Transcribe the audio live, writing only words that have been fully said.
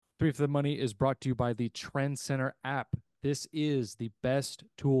Three for the Money is brought to you by the Trend Center app. This is the best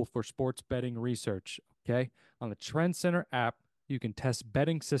tool for sports betting research. Okay. On the Trend Center app, you can test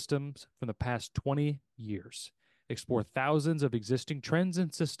betting systems from the past 20 years, explore thousands of existing trends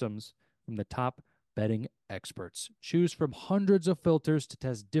and systems from the top betting experts. Choose from hundreds of filters to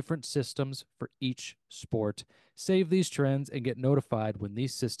test different systems for each sport. Save these trends and get notified when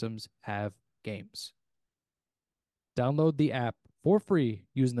these systems have games. Download the app for free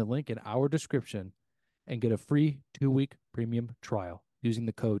using the link in our description and get a free 2-week premium trial using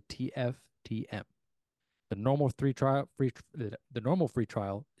the code TFTM. The normal free trial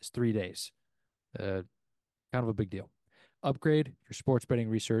is 3 days. Kind of a big deal. Upgrade your sports betting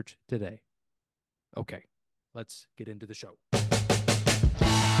research today. Okay, let's get into the show.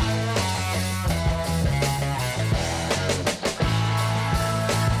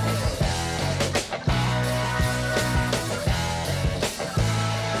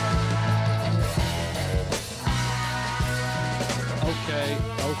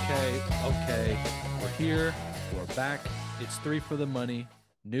 Okay. We're here. We're back. It's Three for the Money.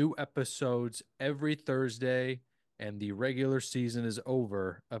 New episodes every Thursday, and the regular season is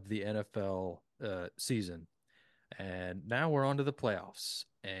over of the NFL season. And now we're on to the playoffs.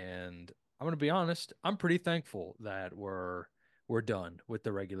 And I'm going to be honest, I'm pretty thankful that we're done with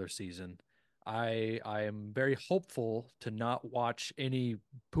the regular season. I am very hopeful to not watch any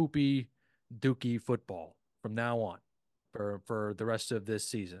poopy dookie football from now on for the rest of this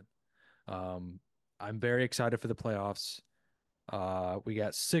season. I'm very excited for the playoffs. We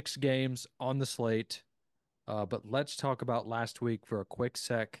got 6 games on the slate. But let's talk about last week for a quick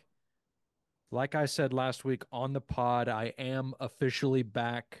sec. Like I said last week on the pod, I am officially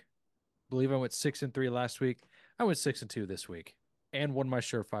back. I believe I went 6-3 last week. I went 6-2 this week and won my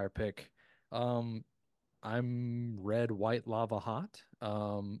surefire pick. I'm red, white, lava hot.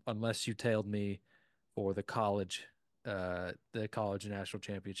 Unless you tailed me for the college national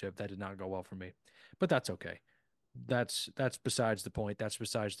championship. That did not go well for me, but that's okay. That's besides the point. That's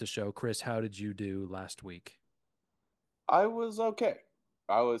besides the show. Chris, how did you do last week? I was okay.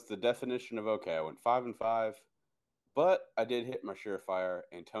 I was the definition of okay. I went 5-5, but I did hit my surefire.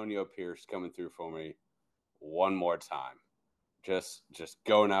 Antonio Pierce coming through for me one more time. Just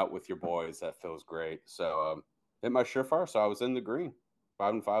going out with your boys. That feels great. So hit my surefire. So I was in the green,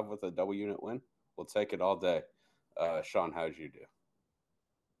 5-5 with a double unit win. We'll take it all day. Sean, how did you do?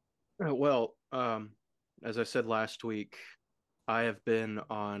 Well, as I said last week, I have been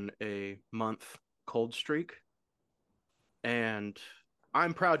on a month cold streak, and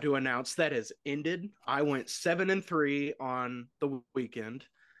I'm proud to announce that has ended. I went 7-3 on the weekend.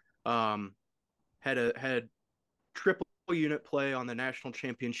 Had triple unit play on the national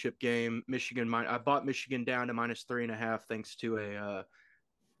championship game. I bought Michigan down to -3.5 thanks to a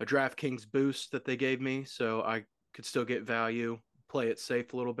DraftKings boost that they gave me, so I could still get value, play it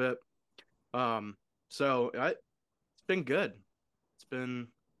safe a little bit. It's been good. It's been.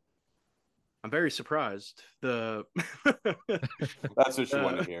 I'm very surprised. That's what you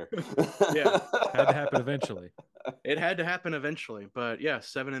want to hear. Yeah, Had to happen eventually. it had to happen eventually, but yeah,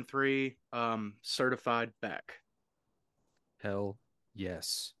 7-3, certified back. Hell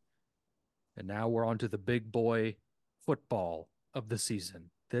yes. And now we're on to the big boy football of the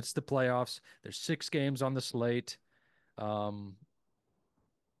season. That's the playoffs. There's 6 games on the slate. Um,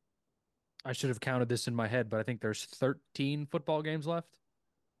 I should have counted this in my head, but I think there's 13 football games left.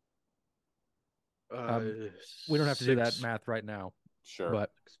 We don't have to do that math right now, Sure.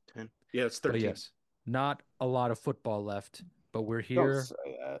 but 10. Yeah, it's 13. yes, not a lot of football left, but we're Don't here. say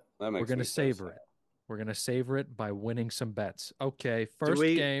that. That makes We're going to me so savor sad. it. We're going to savor it by winning some bets. Okay, Do first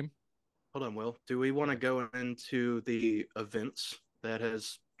we game. hold on, Will? Do we want to go into the events that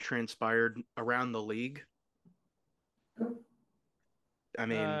has transpired around the league? I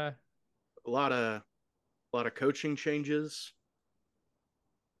mean, Uh, a lot of coaching changes.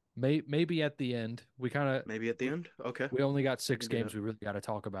 maybe at the end. Maybe at the end. Okay, we only got we 6 can do games that. we really got to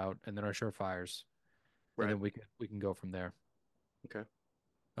talk about, and then our surefires, and Right. then we can go from there. Okay,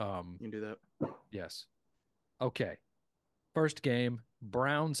 Um, you can do that. yes. Okay. First game,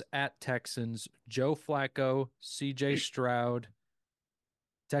 Browns at Texans. Joe Flacco, CJ Stroud.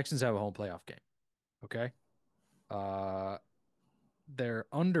 Texans have a home playoff game. Okay. Uh, they're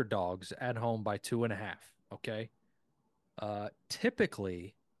underdogs at home by 2.5. Okay.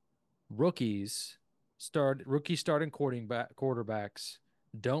 Typically, rookie starting quarterbacks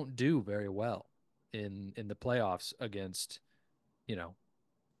don't do very well in the playoffs against, you know,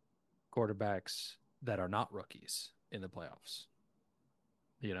 quarterbacks that are not rookies in the playoffs.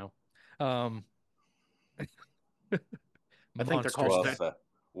 You know, um, I think they're monsters. called Well that. said.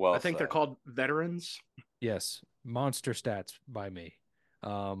 Well I think they're said. called veterans. Yes, monster stats by me.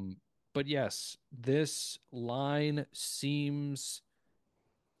 Um, but yes, this line seems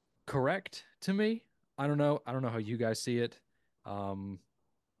correct to me. I don't know. I don't know how you guys see it. Um,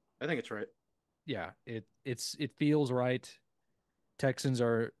 I think it's right. yeah, it feels right. Texans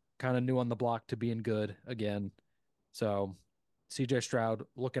are kind of new on the block to being good again. So CJ Stroud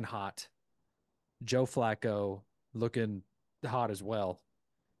looking hot. Joe Flacco looking hot as well,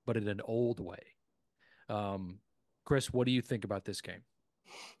 but in an old way. Um, Chris, what do you think about this game?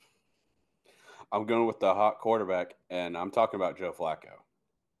 I'm going with the hot quarterback, and I'm talking about Joe Flacco.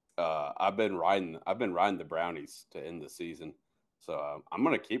 I've been riding the Brownies to end the season, so I'm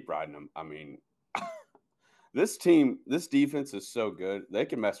going to keep riding them. I mean, this defense is so good; they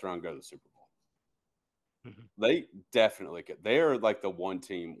can mess around and go to the Super Bowl. Mhm. They definitely could. They are like the one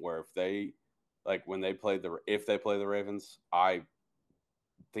team where if they like when they play if they play the Ravens, I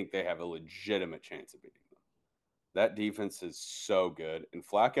think they have a legitimate chance of beating them. That defense is so good, and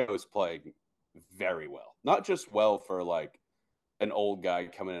Flacco is playing very well. Not just well for like an old guy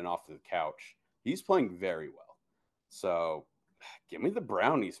coming in off the couch. He's playing very well. So give me the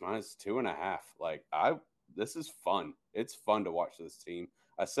Brownies minus 2.5. This is fun. It's fun to watch this team.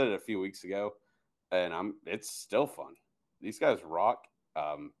 I said it a few weeks ago, and it's still fun. These guys rock.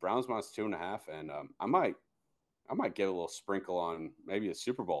 Browns minus 2.5, and I might get a little sprinkle on maybe a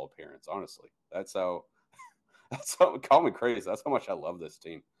Super Bowl appearance. Honestly, that's how call me crazy. That's how much I love this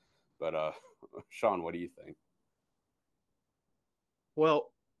team. But Sean, what do you think?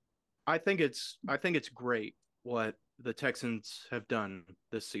 Well, I think it's great what the Texans have done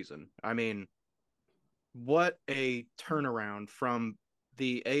this season. I mean, what a turnaround from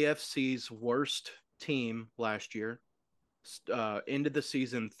the AFC's worst team last year, ended the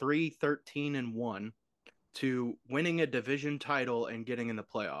season 3-13-1 to winning a division title and getting in the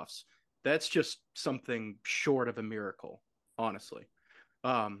playoffs. That's just something short of a miracle, honestly.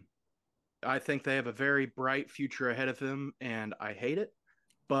 Um, I think they have a very bright future ahead of them, and I hate it,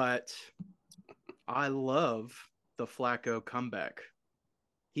 but I love the Flacco comeback.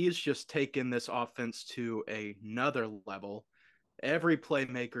 He has just taken this offense to another level. Every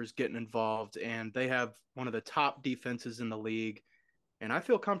playmaker's getting involved, and they have one of the top defenses in the league. And I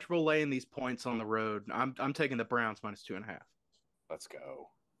feel comfortable laying these points on the road. I'm taking the Browns minus 2.5. Let's go.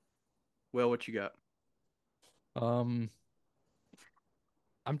 Will, what you got? Um,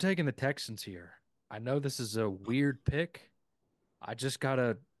 I'm taking the Texans here. I know this is a weird pick. I just got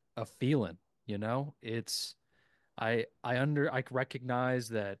a feeling, you know? It's I recognize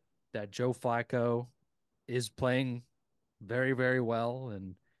that Joe Flacco is playing very, very well,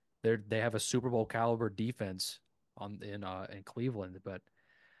 and they have a Super Bowl caliber defense in Cleveland, but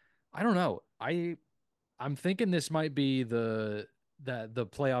I don't know. I'm thinking this might be the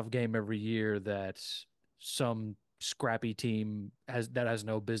playoff game every year that some scrappy team has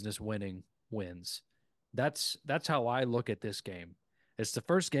no business winning wins. That's how I look at this game. It's the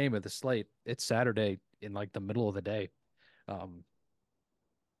first game of the slate. It's Saturday in like the middle of the day. Um,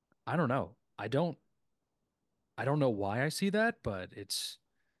 I don't know. I don't know why I see that, but it's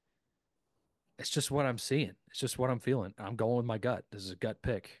just what I'm seeing. It's just what I'm feeling. I'm going with my gut. This is a gut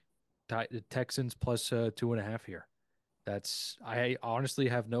pick. Texans plus 2.5 here. I honestly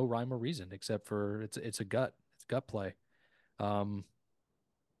have no rhyme or reason except for it's a gut play. Um,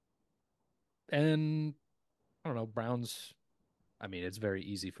 and I don't know, Browns. I mean, it's very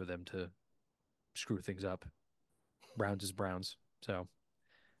easy for them to screw things up. Browns is Browns. So,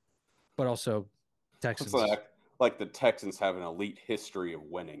 but also It's Texans. like the Texans have an elite history of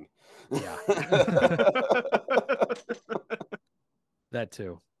winning. Yeah, that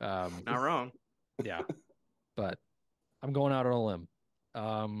too. Not wrong. Yeah, but I'm going out on a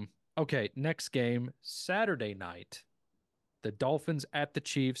limb. Okay, next game Saturday night. The Dolphins at the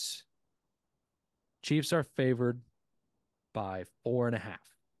Chiefs. Chiefs are favored by 4.5.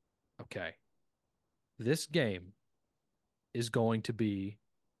 Okay. This game is going to be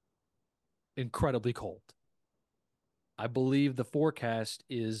incredibly cold. I believe the forecast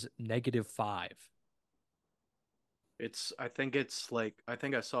is -5. I think it's like, I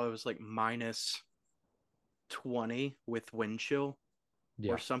think I saw it was like minus 20 with wind chill or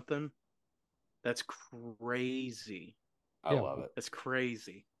Yeah. something. That's crazy. I Yeah. love it. That's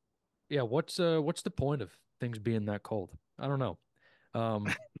crazy. Yeah. What's the point of things being that cold? I don't know. Um,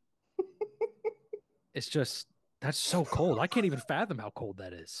 it's just that's so cold. I can't even fathom how cold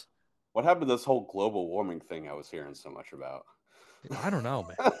that is. What happened to this whole global warming thing I was hearing so much about? I don't know,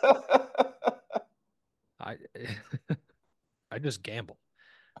 man. I I just gamble.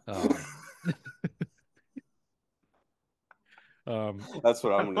 Um, That's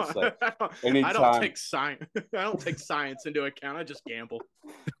what I'm going to say. I don't take science. I don't take science into account. I just gamble.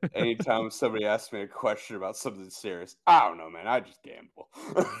 Anytime somebody asks me a question about something serious, I don't know, man. I just gamble.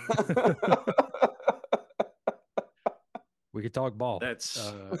 We could talk ball. That's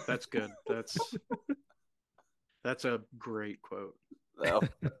good. That's a great quote. Well,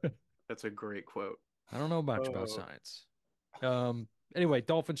 That's a great quote. I don't know much about science. Anyway,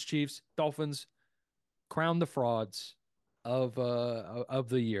 Dolphins, Chiefs. Dolphins crown the frauds of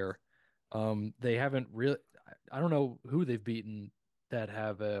the year. They haven't really. I don't know who they've beaten that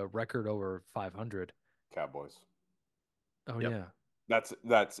have a record over 500. Cowboys. Oh Yep. yeah,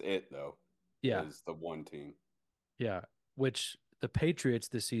 that's it though. yeah, Is the one team. yeah. Which the Patriots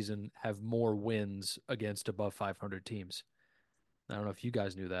this season have more wins against above 500 teams. I don't know if you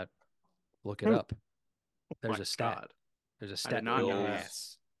guys knew that. Look it up. There's a stat. God. There's a I stat did not in know your that.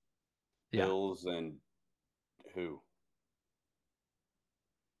 ass. Yeah. Bills and who?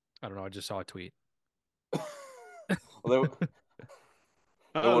 I don't know. I just saw a tweet. Well,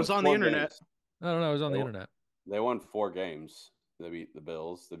 It was on the internet. Games. I don't know. It was on the internet. They won 4 games. They beat the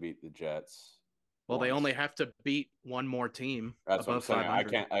Bills. They beat the Jets. Well, they only have to beat one more team. That's above what I'm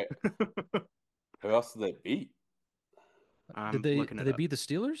saying. 500. Who else did they beat? Did they beat the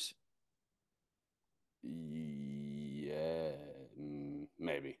Steelers? Yeah,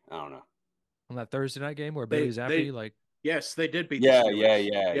 maybe. I don't know. On that Thursday night game where Bailey Zappi yes, they did beat the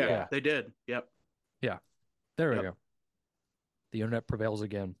Steelers. Yeah. They did. Yep. Yeah. There we go. The internet prevails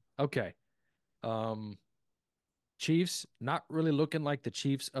again. Okay. Chiefs not really looking like the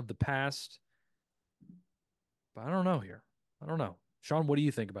Chiefs of the past. But I don't know here. I don't know. Sean, what do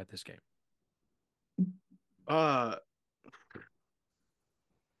you think about this game?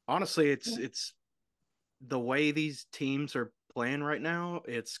 Honestly, it's the way these teams are playing right now.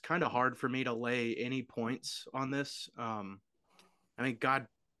 It's kind of hard for me to lay any points on this. I mean, God,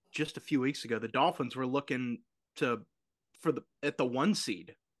 just a few weeks ago, the Dolphins were looking at the 1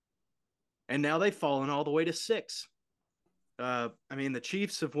 seed, and now they've fallen all the way to 6. I mean, the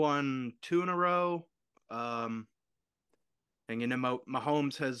Chiefs have won 2 in a row. And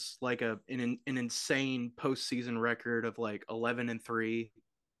Mahomes has like an insane postseason record of like 11-3.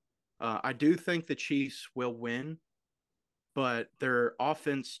 I do think the Chiefs will win, but their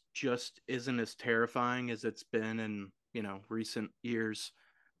offense just isn't as terrifying as it's been in recent years.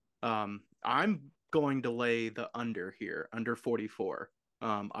 I'm going to lay the under here, under 44.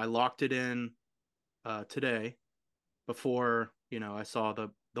 I locked it in today before I saw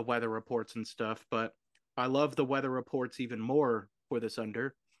the weather reports and stuff, but I love the weather reports even more for this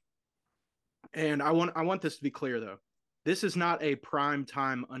under. And I want this to be clear though. This is not a prime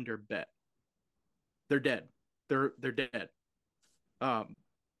time under bet. They're dead. They're dead.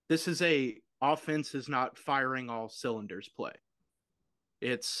 This is a offense is not firing all cylinders play.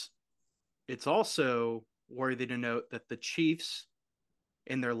 It's also worthy to note that the Chiefs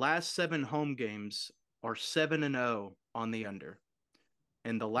in their last 7 home games are 7-0 on the under.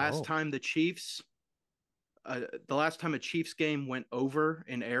 And the last time a Chiefs game went over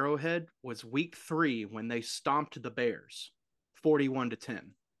in Arrowhead was week 3 when they stomped the Bears 41-10,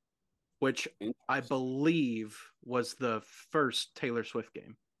 which I believe was the first Taylor Swift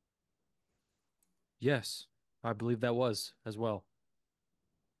game. Yes, I believe that was as well.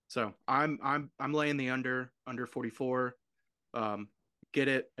 So I'm laying the under 44. Get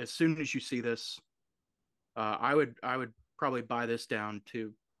it as soon as you see this. I would probably buy this down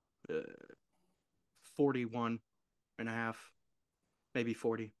to 41.5, maybe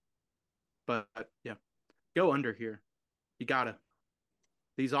 40. But yeah, go under here. You gotta.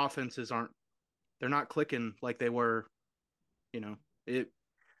 These offenses they're not clicking like they were.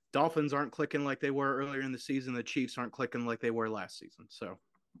 Dolphins aren't clicking like they were earlier in the season. The Chiefs aren't clicking like they were last season. So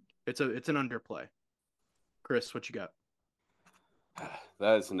it's an underplay. Chris, what you got?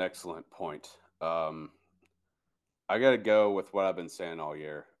 That is an excellent point. I got to go with what I've been saying all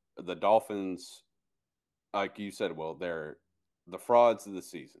year. The Dolphins, like you said, they're the frauds of the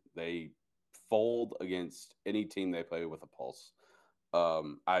season. They fold against any team they play with a pulse.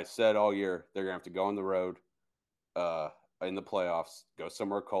 I said all year they're going to have to go on the road in the playoffs, go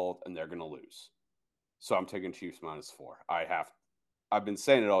somewhere cold, and they're going to lose. So I'm taking Chiefs -4. I've been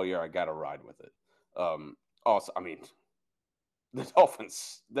saying it all year. I got to ride with it. Also, I mean, the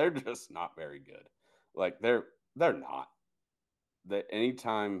Dolphins, they're just not very good. Like they're not.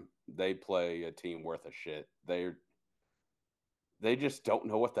 Anytime they play a team worth a shit, they just don't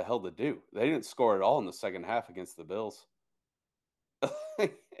know what the hell to do. They didn't score at all in the second half against the Bills.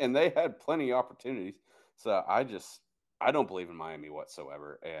 And they had plenty of opportunities. So I don't believe in Miami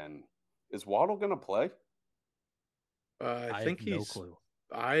whatsoever. And is Waddle going to play? I I think have no he's. clue.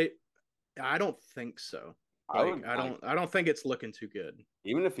 I I don't think so. I would I don't think it's looking too good.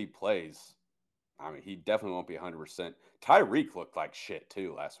 even if he plays. I mean, he definitely won't be 100%. Tyreek looked like shit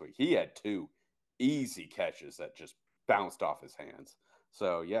too last week. He had two easy catches that just bounced off his hands.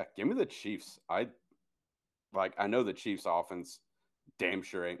 So yeah, give me the Chiefs. I know the Chiefs offense damn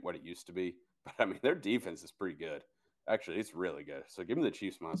sure ain't what it used to be, but I mean their defense is pretty good. Actually, it's really good. So give me the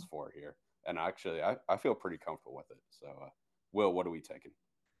Chiefs -4 here. And actually, I feel pretty comfortable with it. So, Will, what are we taking?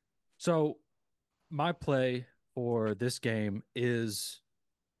 So my play for this game is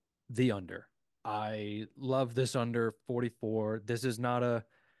the under. I love this under 44. This is not a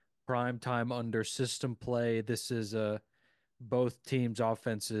prime time under system play. This is a both teams'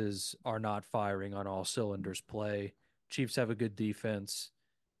 offenses are not firing on all cylinders play. Chiefs have a good defense.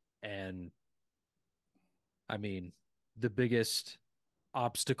 And I mean, the biggest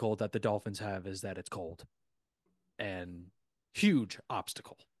obstacle that the Dolphins have is that it's cold and huge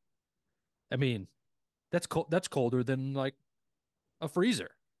obstacle. I mean, that's cold. That's colder than like a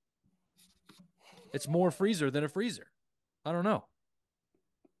freezer. It's more freezer than a freezer. I don't know.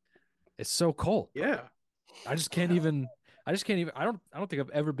 It's so cold, bro. Yeah. I just can't even. I just can't even. I don't think I've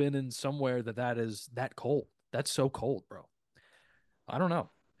ever been in somewhere that is that cold. That's so cold, bro. I don't know.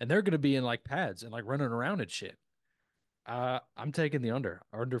 And they're gonna be in like pads and like running around and shit. I'm taking the under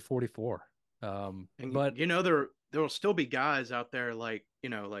 44. And But there will still be guys out there like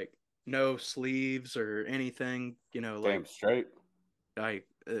no sleeves or anything, Damn straight.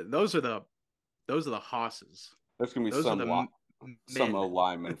 those are the hosses. There's gonna be Those are some the some men. O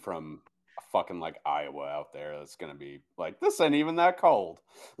lineman from fucking like Iowa out there that's gonna be like, this ain't even that cold.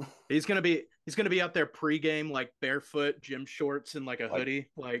 He's gonna be out there pregame like barefoot, gym shorts, and like a like hoodie,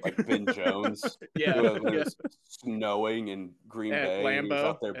 like Ben Jones, yeah, when it yeah. was snowing in Green At Bay and he was Lambeau,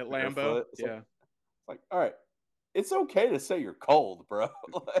 out there at Lambeau, barefoot. yeah. It's like, all right, it's okay to say you're cold, bro.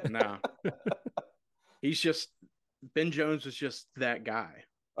 No, he's just Ben Jones was just that guy.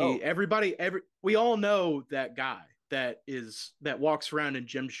 Oh, We all know that guy that walks around in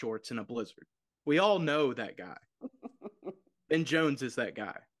gym shorts in a blizzard. We all know that guy. Ben Jones is that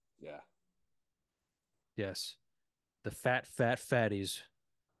guy. yeah. yes, the fat fatties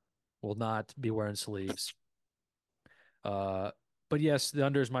will not be wearing sleeves. Uh, but yes, the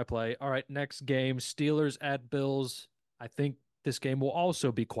under is my play. All right, next game, Steelers at Bills. I think this game will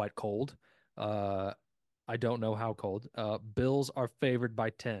also be quite cold. Uh, I don't know how cold. Bills are favored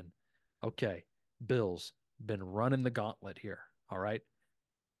by 10. Okay, Bills been running the gauntlet here. All right,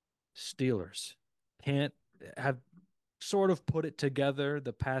 Steelers can't have sort of put it together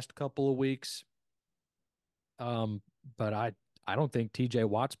the past couple of weeks. But I don't think TJ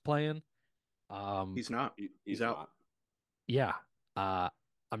Watt's playing. Um, He's not. He's He's out. not. yeah. Uh,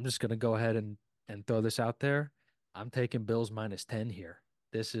 I'm just gonna go ahead and throw this out there. I'm taking Bills -10 here.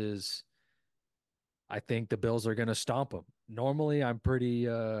 This is I think the Bills are gonna stomp them. Normally I'm pretty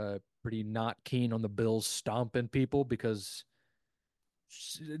not keen on the Bills stomping people because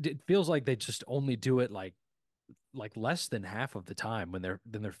it feels like they just only do it like less than half of the time when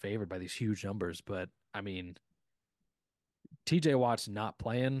they're favored by these huge numbers. But I mean, TJ Watt's not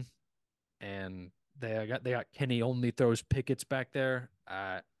playing and they got Kenny only throws Pickett's back there.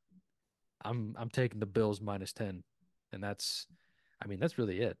 I'm taking the Bills -10, and I mean, that's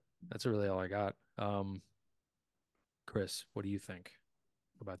really it. That's really all I got. Chris, what do you think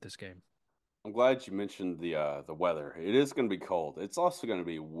about this game? I'm glad you mentioned the weather. It is going to be cold. It's also going to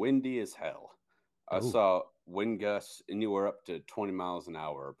be windy as hell. I Oh, saw wind gusts anywhere up to 20 miles an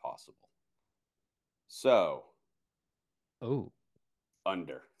hour are possible. So, oh,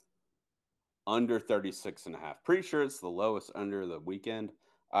 under. Under 36 and a half. Pretty sure it's the lowest under the weekend.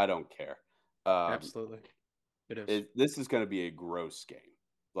 I don't care. Absolutely. It is. This is going to be a gross game.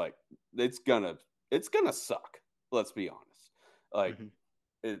 Like it's gonna suck. Let's be honest. Like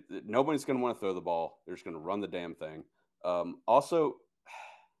Mhm. nobody's going to want to throw the ball. They're just going to run the damn thing. Also,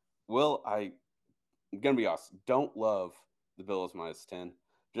 Will, I'm going to be honest. Don't love the Bills -10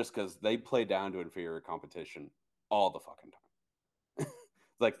 just because they play down to inferior competition all the fucking time.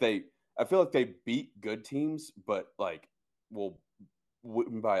 like I feel like they beat good teams, but like will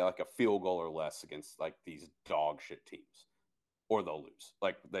win by like a field goal or less against like these dog shit teams, or they'll lose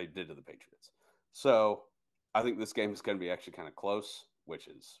like they did to the Patriots. So I think this game is going to be actually kind of close, which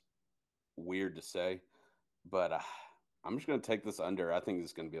is weird to say, but I'm just going to take this under. I think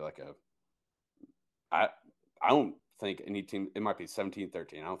it's going to be like I I don't think any team. It might be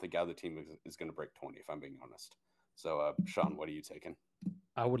 17-13. I don't think either team is going to break 20. If I'm being honest. So, Sean, what are you taking?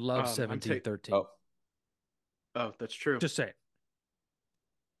 I would love I'm 17-13. Oh, Oh, that's true. Just say it.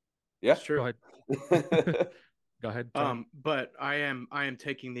 yeah. It's Go true. ahead. Go ahead, John. But I am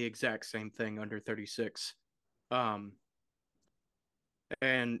taking the exact same thing under 36. Um,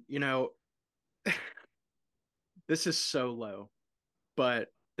 and this is so low, but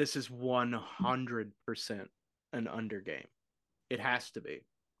this is 100% an under game. It has to be.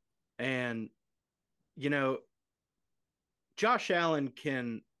 And you know, Josh Allen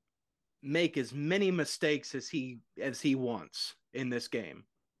can make as many mistakes as he wants in this game.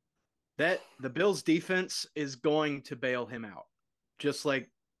 That the Bills defense is going to bail him out, just like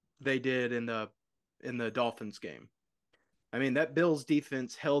they did in the Dolphins game. I mean, that Bills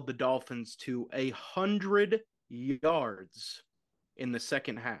defense held the Dolphins to 100 yards in the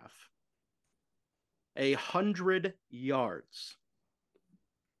second half. 100 yards.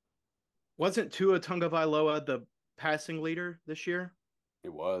 Wasn't Tua Tagovailoa the passing leader this year?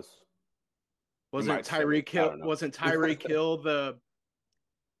 It was. Wasn't Tyreek Hill? Wasn't Tyreek Hill the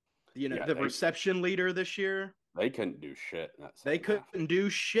reception leader this year? They couldn't do shit. They couldn't do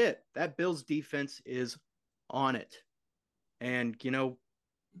shit. That Bills defense is on it. And,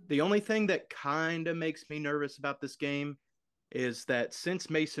 the only thing that kind of makes me nervous about this game is that since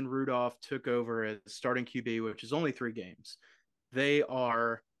Mason Rudolph took over as starting QB, which is only 3 games, they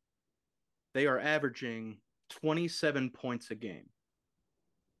are averaging 27 points a game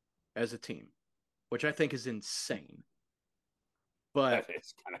as a team, which I think is insane. But that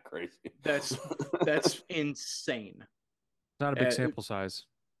is kind of crazy. That's insane. Not a big sample size.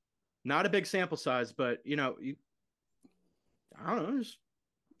 Not a big sample size, but I don't know.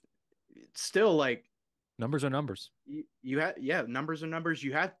 It's still like numbers are numbers. Numbers are numbers.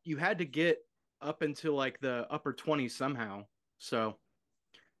 You had to get up into like the upper 20s somehow. So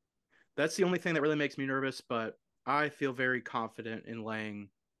that's the only thing that really makes me nervous. But I feel very confident in laying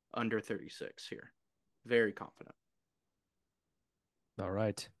under 36 here. Very confident. All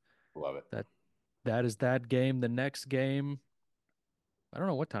right. Love it. That is that game. The next game, I don't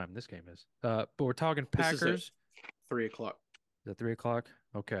know what time this game is. But we're talking Packers. This is at 3 o'clock. Is it 3 o'clock?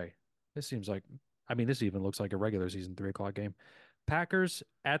 Okay. This seems like, this even looks like a regular season 3 o'clock game. Packers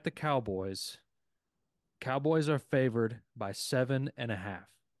at the Cowboys. Cowboys are favored by 7.5.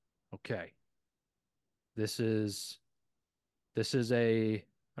 Okay. This is a,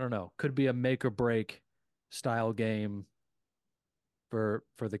 I don't know, could be a make or break style game for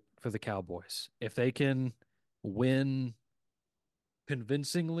the Cowboys. If they can win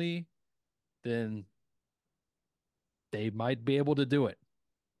convincingly, then they might be able to do it.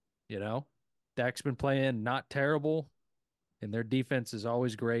 Dak's been playing not terrible, and their defense is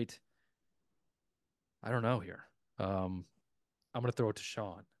always great. I don't know here. I'm going to throw it to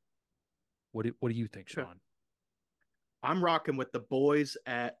Sean. What do you think, Sean? I'm rocking with the boys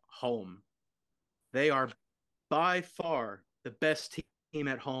at home. They are by far the best team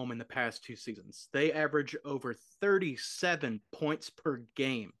at home in the past 2 seasons. They average over 37 points per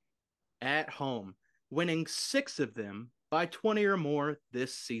game at home, winning 6 of them by 20 or more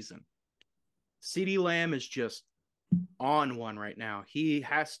this season. CeeDee Lamb is just on one right now. He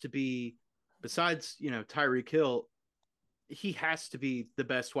has to be, besides, Tyreek Hill, he has to be the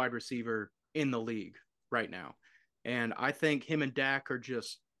best wide receiver in the league right now. And I think him and Dak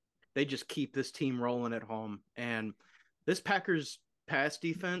they just keep this team rolling at home. And this Packers pass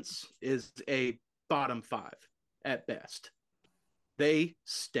defense is a bottom 5 at best. They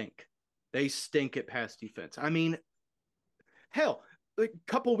stink. They stink at pass defense. I mean, hell, a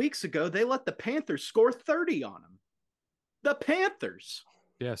couple weeks ago, they let the Panthers score 30 on them. The Panthers.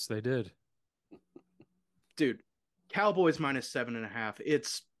 Yes, they did. Dude, Cowboys minus 7.5.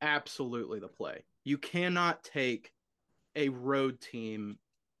 It's absolutely the play. You cannot take a road team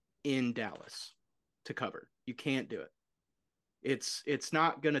in Dallas to cover. You can't do it. It's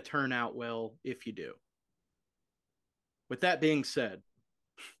not going to turn out well if you do. With that being said,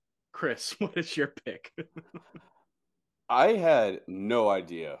 Chris, what is your pick? I had no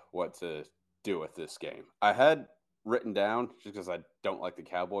idea what to do with this game. I had written down, just because I don't like the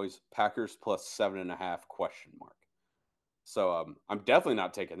Cowboys, Packers plus 7.5 ? So I'm definitely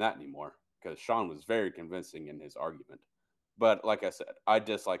not taking that anymore, because Sean was very convincing in his argument. But like I said, I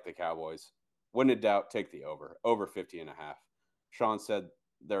dislike the Cowboys. When in doubt, take the over 50.5. Sean said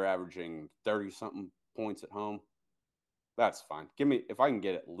they're averaging 30-something points at home. That's fine. If I can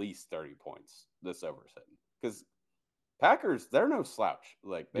get at least 30 points, this over's hitting. Because Packers, they're no slouch.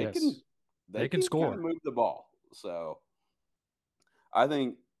 Like they can score, kind of move the ball. So I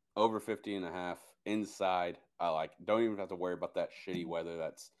think over 50.5 inside. I like. Don't even have to worry about that shitty weather.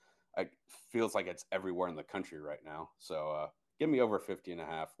 That's feels like it's everywhere in the country right now. So give me over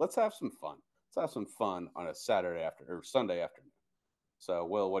 50.5. Let's have some fun. Let's have some fun on a Sunday afternoon. So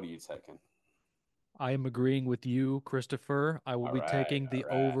Will, what are you taking? I am agreeing with you, Christopher. I will All be right, taking all the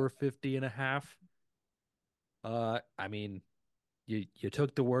right. over 50 and a half. I mean, you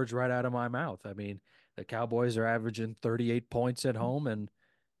took the words right out of my mouth. I mean, the Cowboys are averaging 38 points at home, and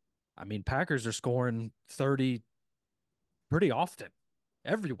I mean, Packers are scoring 30 pretty often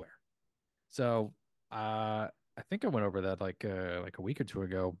everywhere. So, I think I went over that like a week or two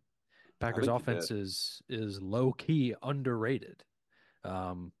ago. I Packers think you did. offense is low key underrated.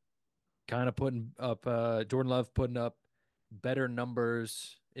 Um, Kind of putting up Jordan Love putting up better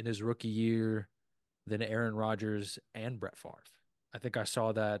numbers in his rookie year than Aaron Rodgers and Brett Favre. I think I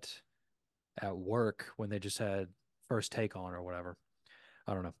saw that at work when they just had first take on or whatever.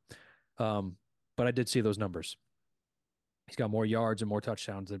 I don't know. But I did see those numbers. He's got more yards and more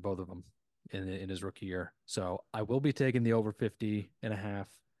touchdowns than both of them in his rookie year. So I will be taking the over 50 and a half.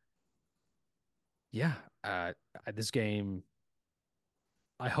 Yeah, this game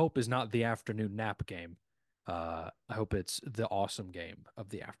I hope is not the afternoon nap game. I hope it's the awesome game of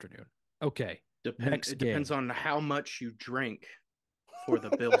the afternoon. Okay, next It depends game. on how much you drink for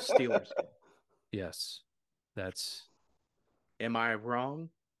the Bills Steelers game. Yes, that's Am I wrong?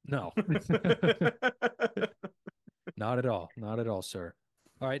 no, not at all. Not at all, sir.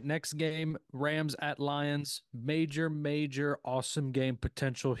 All right, next game, Rams at Lions. Major, awesome game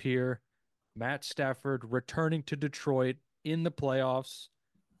potential here. Matt Stafford returning to Detroit in the playoffs.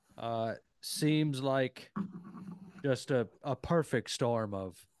 Seems like just a perfect storm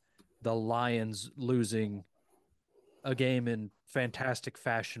of the Lions losing a game in fantastic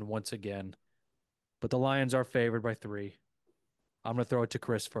fashion once again. But the Lions are favored by 3. I'm going to throw it to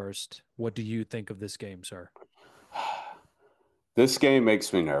Chris first. What do you think of this game, sir? This game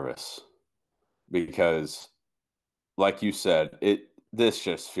makes me nervous because, like you said, this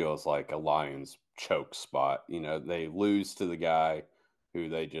just feels like a Lions choke spot. You know, they lose to the guy who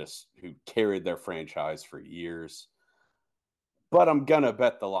carried their franchise for years. But I'm gonna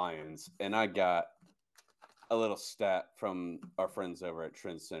bet the Lions, and I got a little stat from our friends over at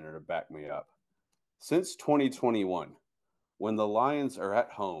Trend Center to back me up. Since 2021, when the Lions are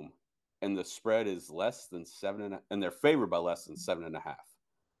at home and the spread is less than and they're favored by less than 7.5,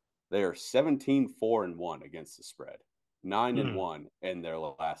 they are 17-4-1 against the spread, 9 and Hmm. 1 in their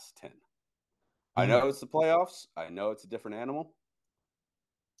last 10. I Hmm. know it's the playoffs. I know it's a different animal,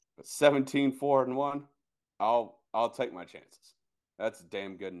 but 17-4-1, I'll take my chances. That's a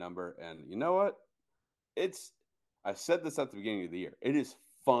damn good number. And you know what? It's I said this at the beginning of the year. It is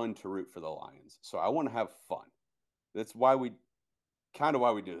fun to root for the Lions. So I want to have fun. That's why we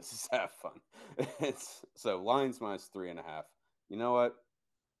do this is have fun. It's so Lions minus 3.5. You know what?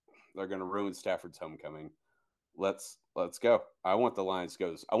 They're gonna ruin Stafford's homecoming. Let's go. I want the Lions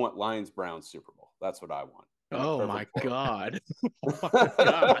goes. I want Lions Browns Super Bowl. That's what I want in a Oh my perfect world. God. Oh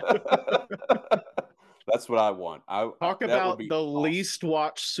my God. That's what I want. Talk That would about be the awesome. least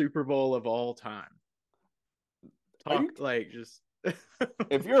watched Super Bowl of all time. Are you? Talk like just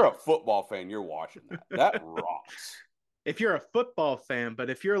If you're a football fan, you're watching that. That rocks. if you're a football fan, but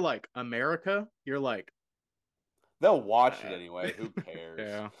if you're like America, you're like, They'll watch it anyway. Who cares?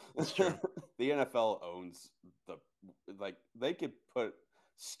 yeah, that's true. The NFL owns the they could put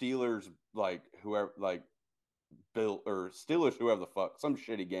Steelers like whoever like Bill or Steelers whoever the fuck some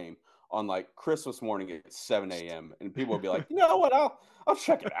shitty game on like Christmas morning at 7 a.m. and people would be like, you know what? I'll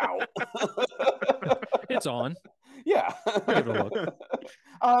check it out. It's on. Yeah, I'll give it a look.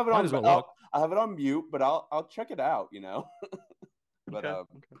 I'll have it Might on. as well look. I'll have it on mute, but I'll check it out. You know. But Okay.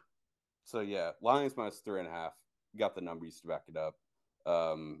 Okay. so yeah, Lions minus 3.5. Got the numbers to back it up.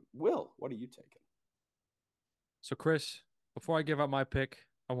 Will, what are you taking? So, Chris, before I give out my pick,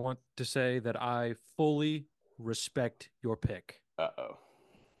 I want to say that I fully respect your pick. Uh-oh.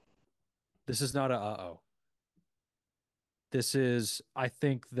 This is not a uh-oh. This is, I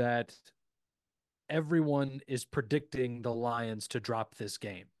think that everyone is predicting the Lions to drop this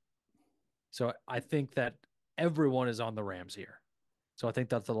game. So I think that everyone is on the Rams here. So I think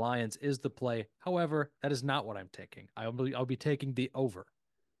that the Lions is the play. However, that is not what I'm taking. I'll be taking the over.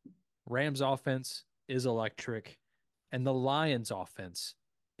 Rams offense is electric, and the Lions offense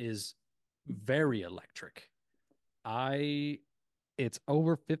is very electric. I It's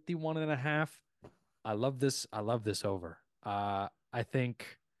over 51 and a half. I love this. I love this over. I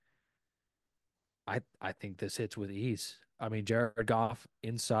think I think this hits with ease. I mean, Jared Goff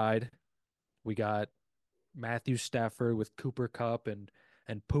inside. We got Matthew Stafford with Cooper Cup and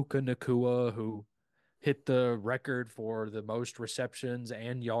Puka Nakua, who hit the record for the most receptions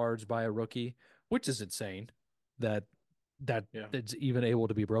and yards by a rookie, which is insane that that Yeah. it's even able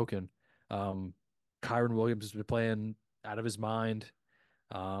to be broken. Um, Kyron Williams has been playing out of his mind.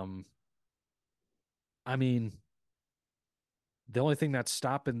 Um, I mean, the only thing that's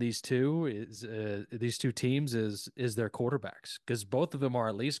stopping these two teams is their quarterbacks because both of them are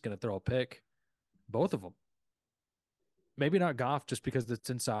at least going to throw a pick. Both of them. Maybe not Goff just because it's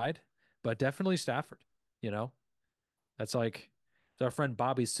inside, but definitely Stafford. You know, that's like it's our friend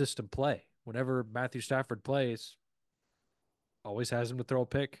Bobby's system play. Whenever Matthew Stafford plays, always has him to throw a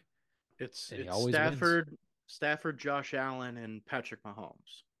pick, It's and he it's always wins. Stafford, Josh Allen, and Patrick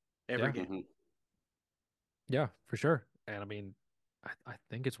Mahomes every Yeah, game. Mhm. yeah, for sure. And I mean, I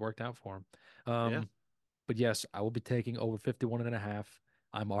think it's worked out for him. Yeah. But yes, I will be taking over 51.5.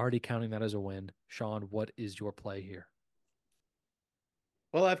 I'm already counting that as a win. Sean, what is your play here?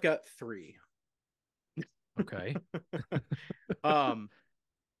 Well, I've got three. Okay. um,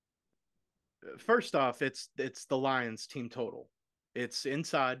 First off, it's the Lions team total. It's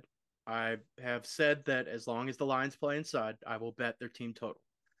inside. I have said that as long as the Lions play inside, I will bet their team total.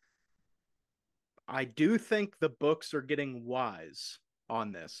 I do think the books are getting wise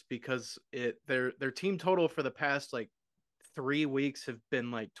on this because their team total for the past like 3 weeks have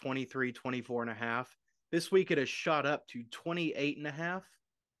been like 23, 24 and a half. This week it has shot up to 28 and a half.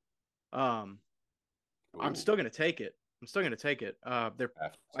 Um, I'm Ooh, still going to take it. I'm still going to take it. They're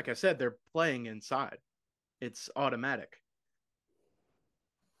have to. like I said, they're playing inside. It's automatic.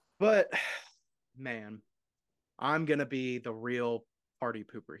 But man, I'm going to be the real party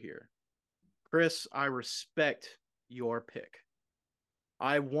pooper here. Chris, I respect your pick.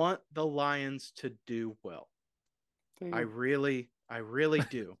 I want the Lions to do well. Damn. I really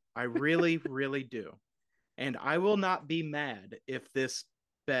do. I really, really do. And I will not be mad if this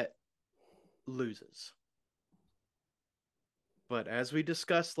bet loses. But as we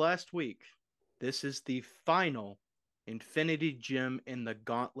discussed last week, this is the final Infinity Gem in the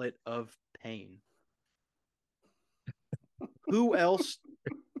Gauntlet of Pain. Who else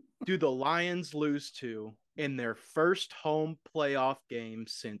do the Lions lose to in their first home playoff game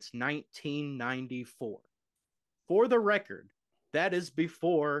since 1994? For the record, that is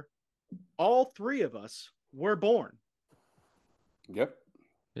before all three of us were born. Yep.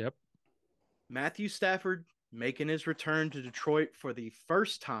 Yep. Matthew Stafford making his return to Detroit for the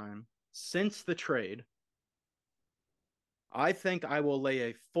first time since the trade. I think I will lay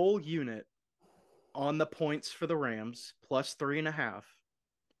a full unit on the points for the Rams plus 3.5,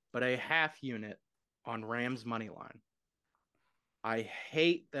 but a half unit on Rams money line. I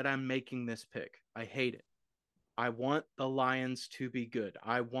hate that I'm making this pick. I hate it. I want the Lions to be good.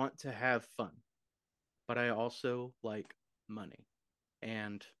 I want to have fun, but I also like money.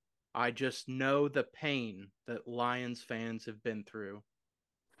 And I just know the pain that Lions fans have been through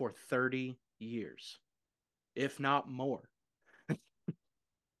for 30 years, if not more.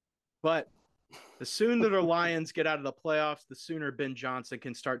 But the sooner the Lions get out of the playoffs, the sooner Ben Johnson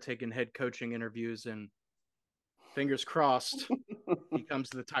can start taking head coaching interviews, and fingers crossed he comes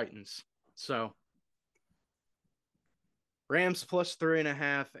to the Titans. So Rams plus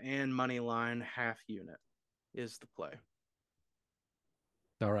 3.5 and money line half unit is the play.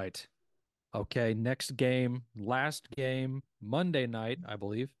 All right. Okay. Next game, last game, Monday night, I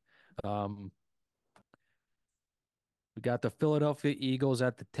believe. Um, we got the Philadelphia Eagles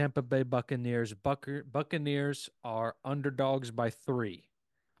at the Tampa Bay Buccaneers. Buccaneers are underdogs by 3.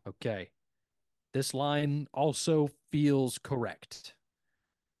 Okay. This line also feels correct.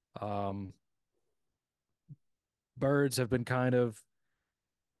 Um, Birds have been kind of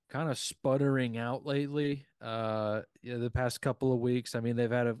sputtering out lately. The past couple of weeks. I mean,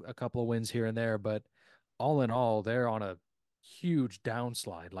 they've had a couple of wins here and there, but all in all, they're on a huge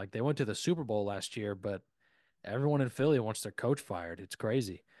downslide. Like they went to the Super Bowl last year, but everyone in Philly wants their coach fired. It's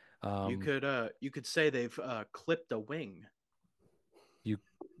crazy. You Um, could say they've clipped a wing. you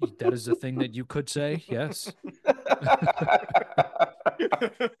that is the thing that you could say. Yes.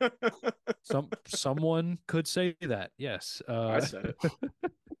 Someone could say that. Yes. I said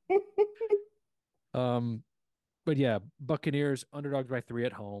it. Um, but yeah, Buccaneers underdogs by 3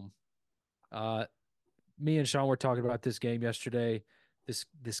 at home. Uh, Me and Sean were talking about this game yesterday.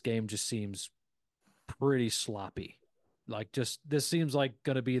 This game just seems pretty sloppy. Like just this seems like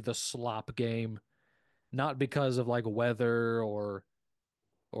going to be the slop game, not because of like weather or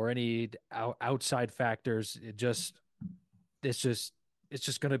any outside factors. It's just it's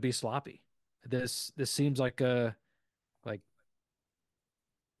just going to be sloppy. This seems like a like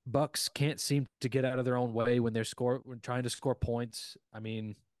Bucks can't seem to get out of their own way when trying to score points. I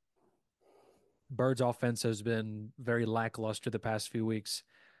mean, Bird's offense has been very lackluster the past few weeks.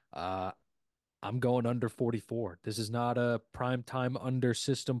 Uh, I'm going under 44. This is not a prime time under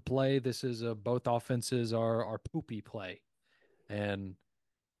system play. This is a both offenses are poopy play. And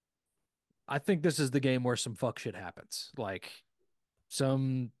I think this is the game where some fuck shit happens. Like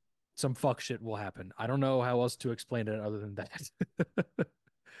some fuck shit will happen. I don't know how else to explain it other than that.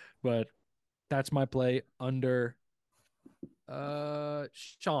 But that's my play under.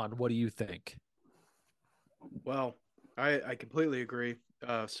 Sean, what do you think? Well, I completely agree.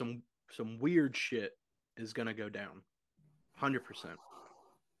 Some weird shit is gonna go down, 100%.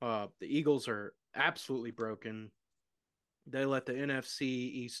 The Eagles are absolutely broken. They let the NFC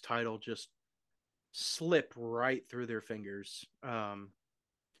East title just slip right through their fingers.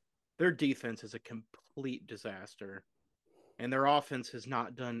 Their defense is a complete disaster, and their offense has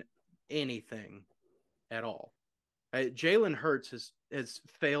not done anything at all. Jalen Hurts has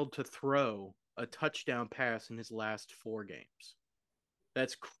failed to throw a touchdown pass in his last 4 games.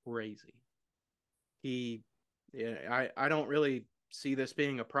 That's crazy. I don't really see this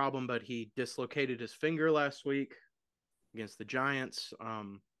being a problem, but he dislocated his finger last week against the Giants.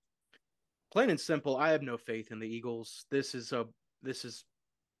 Plain and simple, I have no faith in the Eagles. This is a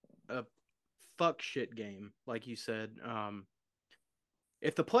fuck shit game, like you said.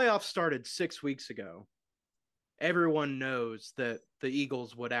 If the playoffs started 6 weeks ago, everyone knows that the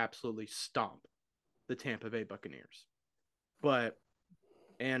Eagles would absolutely stomp the Tampa Bay Buccaneers. But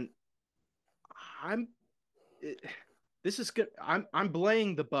and I'm this is good. I'm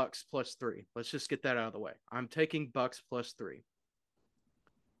blaming the Bucks +3. Let's just get that out of the way. I'm taking Bucks +3.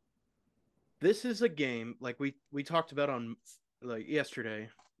 This is a game like we talked about on like yesterday,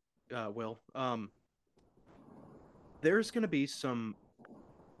 Will. There's gonna be some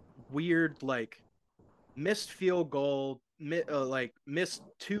weird like missed field goal, like missed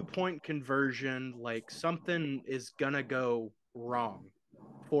 2-point conversion. Like something is gonna go wrong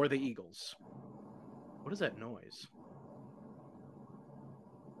for the Eagles. What is that noise?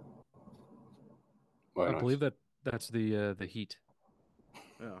 I believe that's the heat.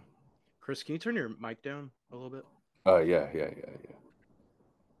 Oh, Chris, can you turn your mic down a little bit? Yeah.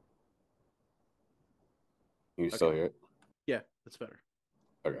 You still hear it? Yeah, that's better.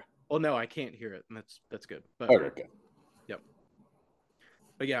 Okay. Well, no, I can't hear it, and that's good. But Okay, good. Yep.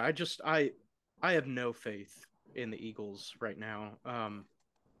 But yeah, I have no faith in the Eagles right now.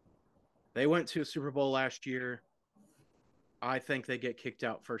 They went to a Super Bowl last year. I think they get kicked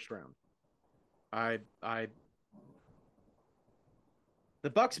out first round. The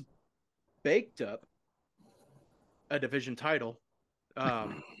Bucks baked up a division title.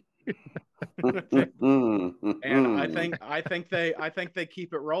 And I think they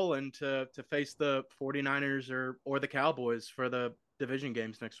keep it rolling to face the 49ers or the Cowboys for the division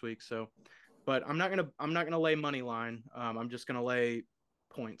games next week. So, but I'm not gonna lay money line. I'm just gonna lay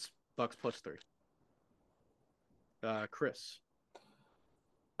points. Bucks +3. Chris.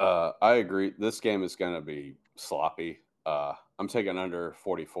 I agree. This game is going to be sloppy. I'm taking under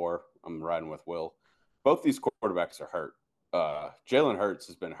 44. I'm riding with Will. Both these quarterbacks are hurt. Jalen Hurts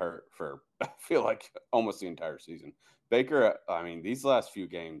has been hurt for, I feel like, almost the entire season. Baker, I mean, these last few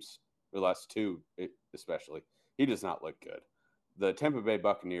games, the last two especially, he does not look good. The Tampa Bay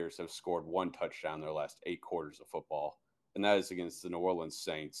Buccaneers have scored 1 touchdown in their last 8 quarters of football, and that is against the New Orleans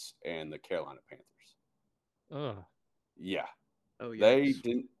Saints and the Carolina Panthers. Ugh. Yeah. Oh yeah.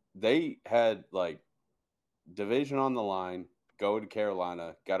 They had like division on the line, go to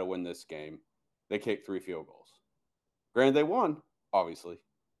Carolina, got to win this game. They kicked 3 field goals. Granted, they won, obviously,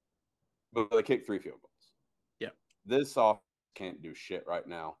 but they kicked 3 field goals. Yeah. This offense can't do shit right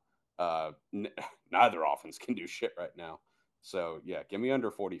now. Neither offense can do shit right now. So, yeah, give me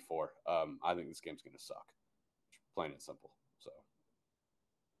under 44. I think this game's going to suck. Plain and simple. So,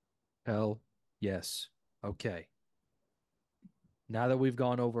 Hell yes. Okay. Now that we've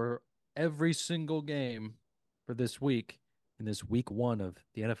gone over every single game for this week, in this week 1 of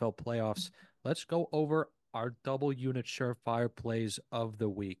the NFL playoffs, let's go over our double unit surefire plays of the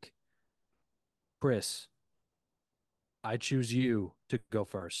week. Chris, I choose you to go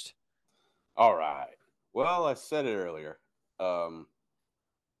first. all right. Well, I said it earlier.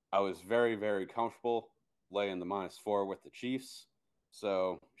 I was very, very comfortable laying the -4 with the Chiefs.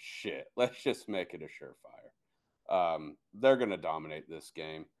 So, shit, let's just make it a surefire. They're going to dominate this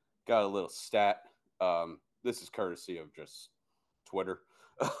game. Got a little stat. This is courtesy of just Twitter,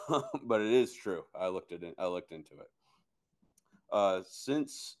 but it is true. I looked into it.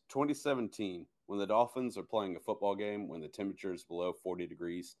 Since 2017, when the Dolphins are playing a football game when the temperature is below 40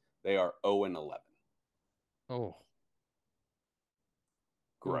 degrees, they are 0-11. Oh,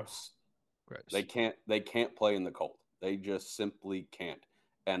 Gross. gross. They can't play in the cold. They just simply can't.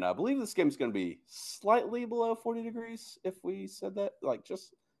 And I believe this game's going to be slightly below 40 degrees if we said that, like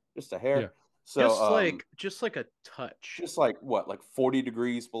just a hair. Yeah. So just like a touch. just like what, like 40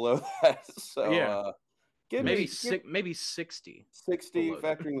 degrees below that. So Yeah, give maybe me give 60 60 below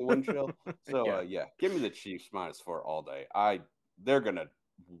factoring the that. wind chill. So Yeah. yeah, give me the Chiefs -4 all day. They're gonna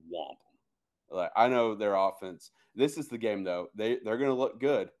womp them. Like I know their offense. This is the game though. They're gonna look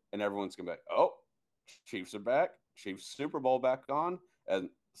good, and everyone's gonna be like, oh, Chiefs are back. Chiefs Super Bowl back on, and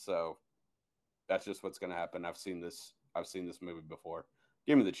so that's just what's gonna happen. I've seen this. I've seen this movie before.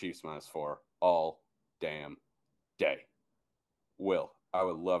 Give me the Chiefs -4 all damn day. Will, I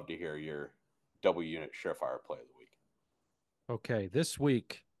would love to hear your double unit surefire play of the week. Okay, this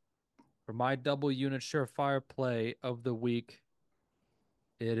week for my double unit surefire play of the week,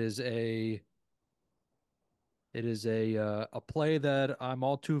 it is a play that I'm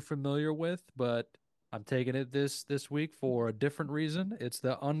all too familiar with, but I'm taking it this week for a different reason. It's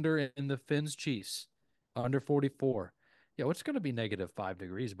the under in the Finns Chiefs, under 44. Yeah, it's going to be -5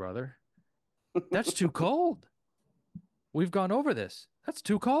 degrees, brother. That's too cold. We've gone over this. That's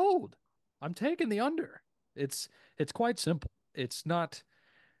too cold. I'm taking the under. It's quite simple. It's not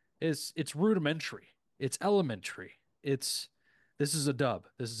it's rudimentary. It's elementary. This is a dub.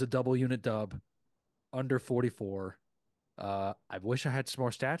 This is a double unit dub under 44. I wish I had some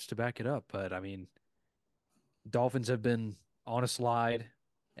more stats to back it up, but I mean, Dolphins have been on a slide,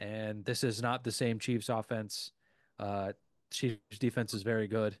 and this is not the same Chiefs offense. Uh, Chiefs defense is very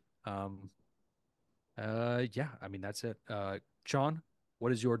good. Yeah, I mean that's it. Sean,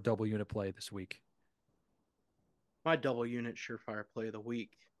 what is your double unit play this week? My double unit surefire play of the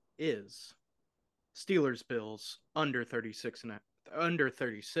week is Steelers Bills under 36 and under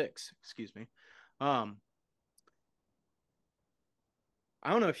 36, excuse me. I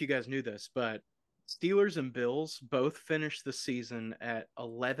don't know if you guys knew this, but Steelers and Bills both finished the season at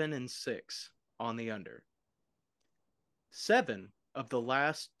 11-6 on the under. 7 of the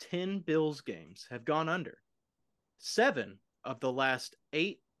last 10 Bills games have gone under. 7 of the last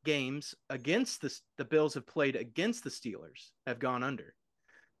 8 games against the Bills have played against the Steelers have gone under.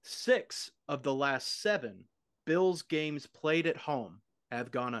 6 of the last 7 Bills games played at home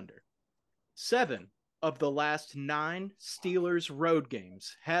have gone under. 7 of the last 9 Steelers road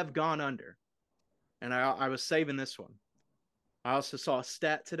games have gone under. And I was saving this one. I also saw a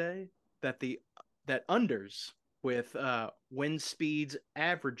stat today that that unders with wind speeds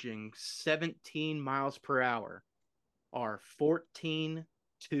averaging 17 miles per hour are 14,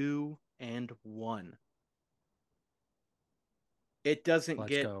 2, and 1. It doesn't Let's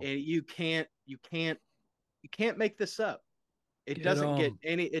get go. you can't make this up. It doesn't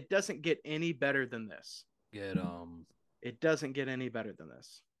get any better than this. It doesn't get any better than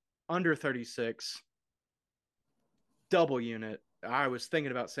this. Under 36, double unit. I was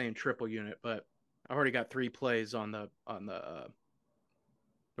thinking about saying triple unit, but I already got 3 plays on the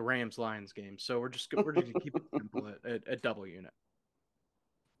Rams Lions game, so we're just gonna keep it simple at double unit.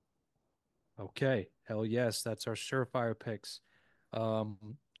 Okay, hell yes, that's our surefire picks. Well,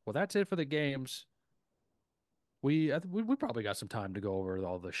 that's it for the games. We probably got some time to go over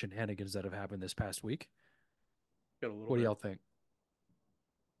all the shenanigans that have happened this past week. Got a little What do bit. y'all think?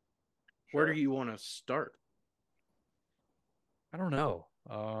 Where do you want to start? I don't know.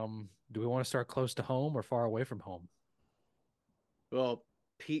 Do we want to start close to home or far away from home? Well,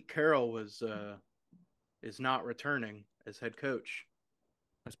 Pete Carroll is not returning as head coach.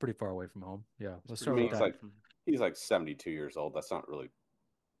 That's pretty far away from home. Yeah, let's I start mean, with that. he's like 72 years old. That's not really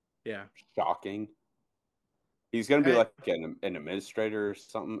Yeah. shocking. He's going to be like an administrator or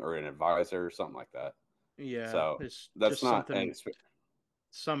something, or an advisor or something like that. Yeah. So it's that's just not something.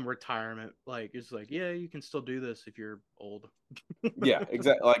 Some retirement, like it's like, yeah, you can still do this if you're old. Yeah,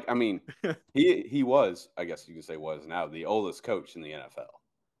 exactly. Like, I mean, he was, I guess you could say, was now the oldest coach in the NFL.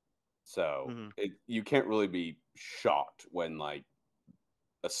 So you can't really be shocked when like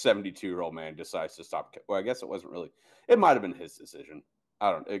a 72-year-old man decides to stop. Well, I guess it wasn't really. It might have been his decision.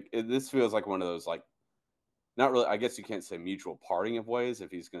 I don't. This feels like one of those like, not really. I guess you can't say mutual parting of ways if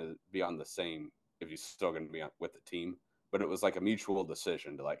he's going to be on the same. If he's still going to be with the team, but it was like a mutual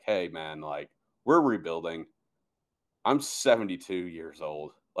decision to like, hey man, like we're rebuilding. I'm 72 years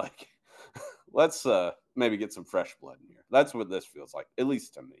old. Like, let's maybe get some fresh blood in here. That's what this feels like, at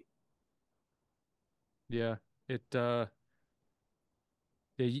least to me. Yeah, yeah,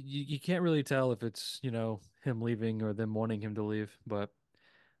 you can't really tell if it's, him leaving or them wanting him to leave, but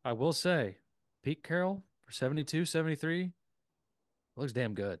I will say Pete Carroll for 72, 73 looks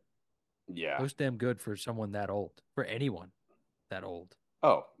damn good. Yeah. Looks damn good for someone that old, for anyone that old.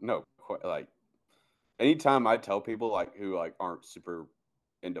 Oh, no. Like, anytime I tell people like who like aren't super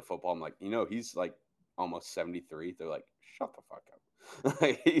into football, I'm like, he's like almost 73. They're like, shut the fuck up.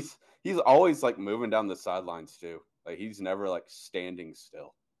 Like, he's always like moving down the sidelines too. Like he's never like standing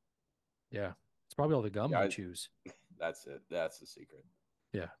still. Yeah. It's probably all the gum Yeah, you chews. that's it. That's the secret.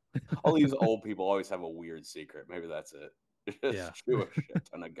 Yeah. All these old people always have a weird secret. Maybe that's it. Just Yeah. chew a shit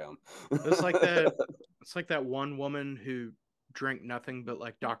ton of gum. It's like that. It's like that one woman who drank nothing but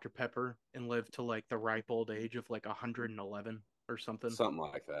like Dr. Pepper and lived to like the ripe old age of like 111 or something. Something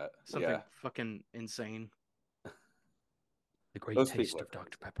like that. Something Yeah. fucking insane. The great Those taste people of are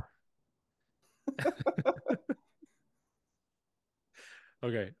Dr. Pepper.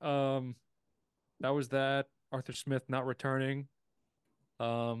 Okay. That was that. Arthur Smith not returning.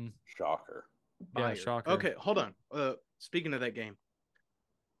 Shocker. Yeah, Fired. shocker. Okay, hold on. Speaking of that game,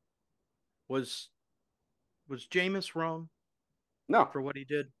 was Jameis wrong No. for what he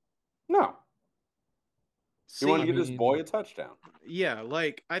did? No. He wanted to See, get his boy a touchdown. yeah,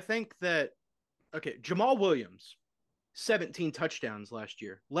 like I think that Jamal Williams, 17 touchdowns last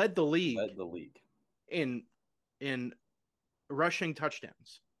year, led the league in rushing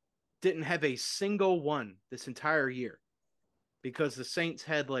touchdowns. Didn't have a single one this entire year because the Saints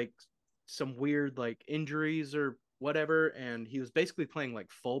had like some weird like injuries or whatever, and he was basically playing like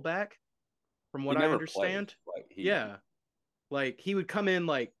fullback from what I understand. Yeah. Like he would come in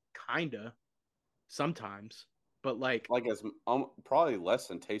like kinda sometimes, but like as probably less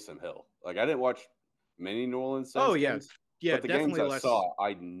than Taysom Hill. Like I didn't watch many New Orleans Saints games, yeah, but the definitely games I less. saw,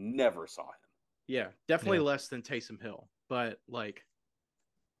 I never saw him. Yeah, definitely less than Taysom Hill, but like,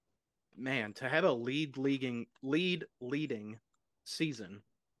 man, to have a leading season,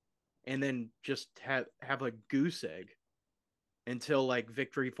 and then just have a goose egg until like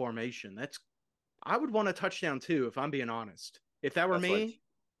victory formation. I would want a touchdown too, if I'm being honest. If that were me,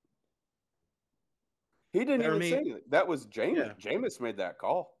 he didn't even say anything. That was Jameis. Yeah. Jameis made that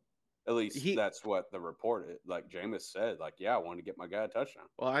call. At least that's what the report is. Like Jameis said, like, yeah, I wanted to get my guy a touchdown.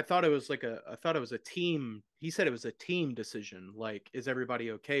 Well, I thought it was a team. He said it was a team decision. Like, is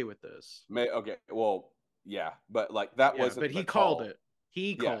everybody okay with this? Okay. Well, yeah, but like that wasn't. But he called it.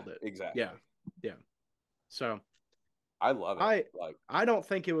 He called it. Exactly. Yeah. So I love it. I don't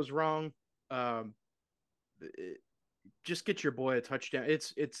think it was wrong. Just get your boy a touchdown.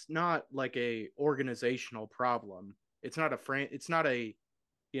 It's not like a organizational problem. It's not a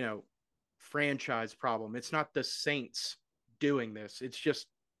franchise problem. It's not the Saints doing this. It's just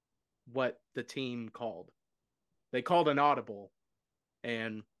what the team called. They called an audible,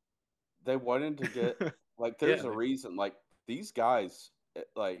 and they wanted to get like. There's a reason. Like these guys,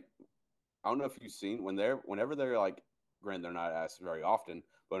 like I don't know if you've seen whenever they're like, granted they're not asked very often,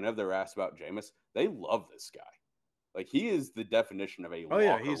 but whenever they're asked about Jameis, they love this guy. Like he is the definition of a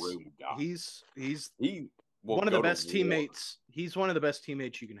locker room guy. He's one of the best teammates. He's one of the best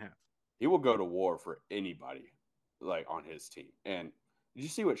teammates you can have. He will go to war for anybody, like on his team. And did you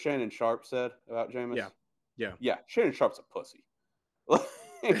see what Shannon Sharp said about Jameis? Yeah. Shannon Sharp's a pussy.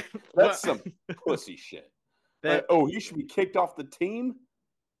 That's some pussy shit. He should be kicked off the team.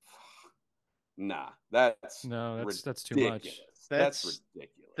 Nah, that's too much. That's ridiculous.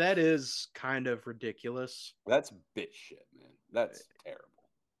 That is kind of ridiculous. That's bitch shit, man. That's terrible.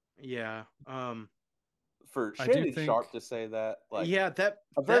 Yeah. For Shannon Sharp to say that, like,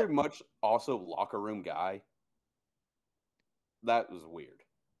 very much also locker room guy. That was weird.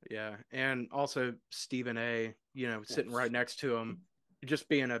 Yeah, and also Stephen A. Sitting right next to him, just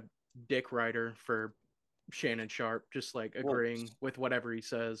being a dick writer for Shannon Sharp, just like agreeing with whatever he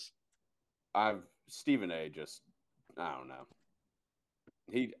says. Stephen A. just, I don't know.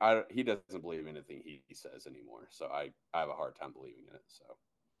 He doesn't believe anything he says anymore, so I have a hard time believing in it. So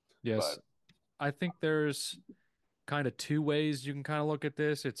yes, I think there's kind of two ways you can kind of look at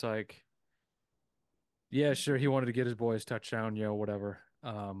this. It's like, yeah, sure, he wanted to get his boys touchdown, whatever.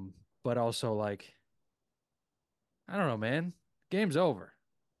 But also like, I don't know, man. Game's over.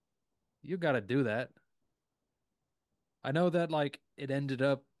 You got to do that. I know that like it ended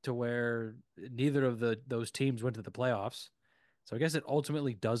up to where neither of those teams went to the playoffs. So I guess it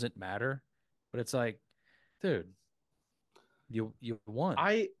ultimately doesn't matter, but it's like, dude, you won.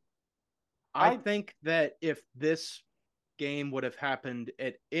 I think that if this game would have happened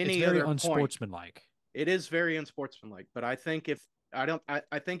at any other point, unsportsmanlike. It is very unsportsmanlike, but I think if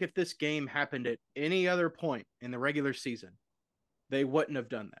this game happened at any other point in the regular season, they wouldn't have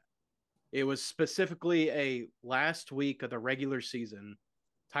done that. It was specifically a last week of the regular season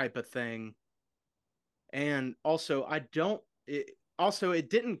type of thing. And also, it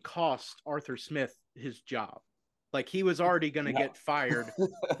didn't cost Arthur Smith his job. Like he was already going to get fired.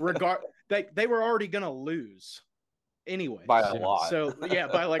 They were already going to lose anyway. By a lot. So, yeah,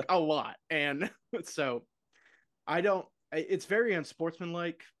 by like a lot. And so I don't it's very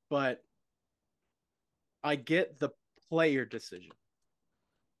unsportsmanlike, but I get the player decision.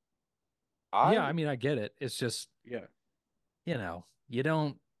 Yeah, I mean, I get it. It's just, Yeah. you know, you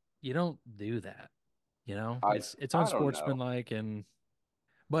don't do that. You know, I it's I don't know. unsportsmanlike,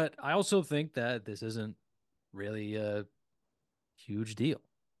 but I also think that this isn't really a huge deal.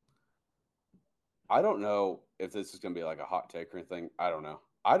 I don't know if this is going to be like a hot take or anything. I don't know.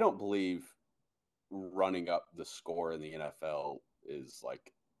 I don't believe running up the score in the NFL is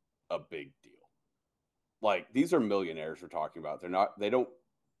like a big deal. Like these are millionaires we're talking about. They're not going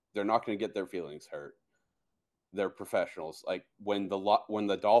to get their feelings hurt. They're professionals. Like when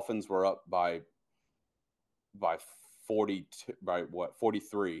the Dolphins were up by 42 by what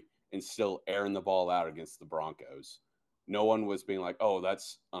 43 and still airing the ball out against the Broncos. No one was being like, "Oh,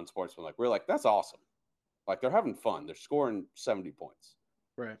 that's unsportsmanlike." We're like, "That's awesome." Like they're having fun. They're scoring 70 points.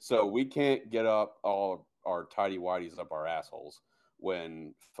 Right. So we can't get up all our tidy whities up our assholes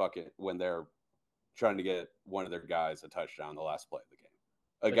when they're trying to get one of their guys a touchdown the last play of the game.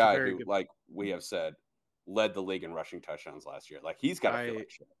 A That's guy very who, good. like we have said, led the league in rushing touchdowns last year. Like he's got to feel like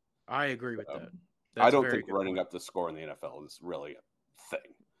shit. I agree with So, that. I That's a don't very think good running point. up the score in the NFL is really a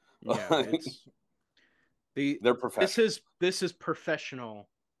Yeah, thing. it's the They're professional. this is professional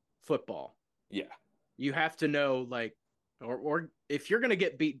football. Yeah. You have to know like or if you're gonna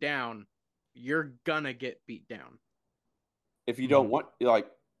get beat down, you're gonna get beat down. If you Mhm. you don't want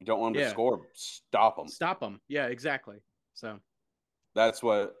them to Yeah. score, stop them. Stop them. Yeah, exactly. So That's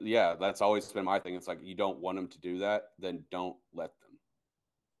always been my thing. It's like you don't want them to do that, then don't let them.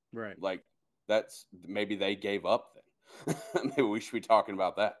 right. Like that's maybe they gave up then. Maybe we should be talking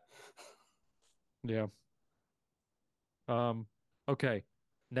about that. Yeah. Okay.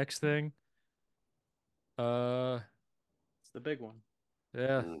 Next thing. Uh It's the big one.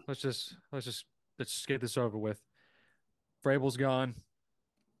 yeah, Mm. let's just get this over with. Vrabel's gone.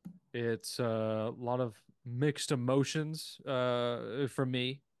 It's a lot of mixed emotions for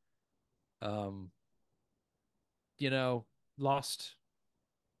me. Um, lost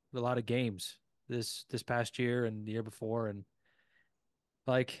a lot of games this past year and the year before, and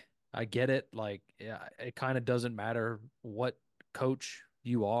like I get it. Like, yeah, it kind of doesn't matter what coach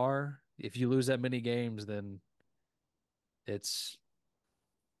you are. If you lose that many games, then it's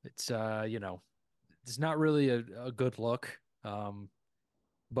it's it's not really a good look.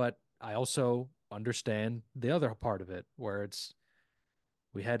 But I also understand the other part of it where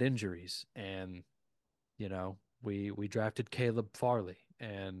we had injuries and we drafted Caleb Farley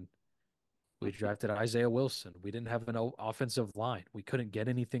and we drafted Isaiah Wilson. We didn't have an offensive line. We couldn't get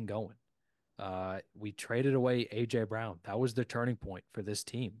anything going. We traded away AJ Brown. That was the turning point for this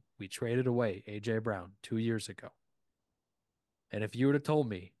team. We traded away AJ Brown 2 years ago. And if you would have told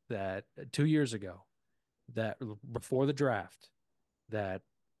me that 2 years ago, that before the draft, that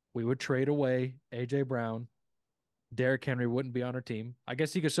we would trade away AJ Brown, Derrick Henry wouldn't be on our team. I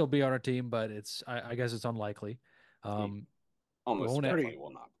guess he could still be on our team, but I guess it's unlikely. He We almost won't definitely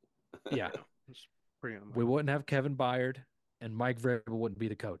will not. yeah, Yeah. It's pretty we unlikely. wouldn't have Kevin Byard, and Mike Vrabel wouldn't be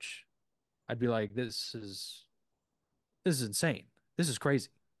the coach. I'd be like, this is insane. This is crazy,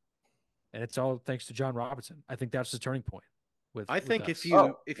 and it's all thanks to John Robinson. I think that's the turning point I with think us.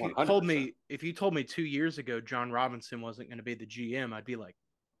 Oh, if you 100%. told me 2 years ago John Robinson wasn't going to be the GM, I'd be like,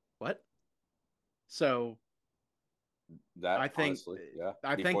 what? So That I think honestly, yeah.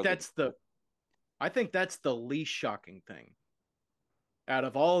 I think Before the that's the I think that's the least shocking thing out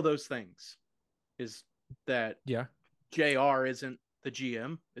of all of those things is that Yeah, JR isn't the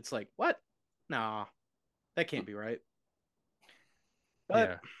GM. It's like, what? Nah, that can't be right.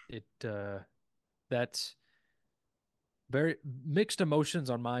 But yeah. That's very mixed emotions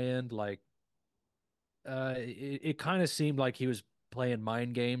on my end. Like, it kind of seemed like he was playing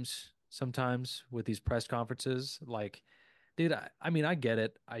mind games sometimes with these press conferences. Like, dude, I mean, I get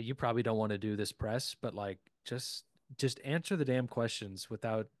it. You probably don't want to do this press, but like, just answer the damn questions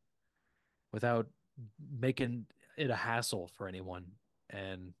without making it a hassle for anyone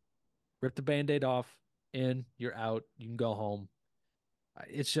and rip the band-aid off in, you're out, you can go home.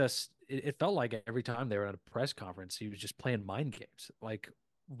 It's just it felt like every time they were at a press conference, he was just playing mind games. Like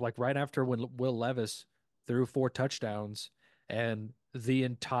right after when Will Levis threw 4 touchdowns and the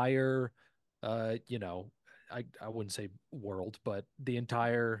entire I wouldn't say world, but the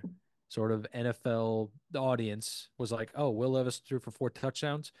entire sort of NFL audience was like, "Oh, Will Levis threw for 4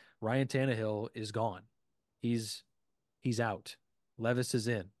 touchdowns. Ryan Tannehill is gone. He's he's out. Levis is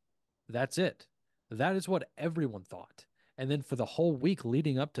in." That's it. That is what everyone thought. And then for the whole week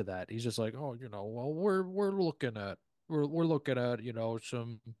leading up to that, he's just like, "Oh, well, we're we're looking at,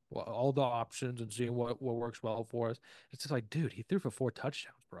 all the options and seeing what works well for us. It's just like, dude, he threw for 4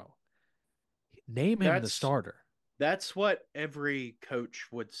 touchdowns, bro. Name him the That's starter. that's what every coach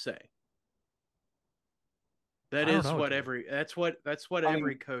would say. That I don't is know, what dude. every that's what I every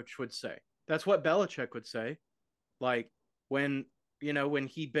mean, coach would say. That's what Belichick would say. Like when when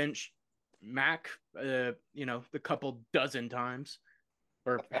he benched Mac, the couple dozen times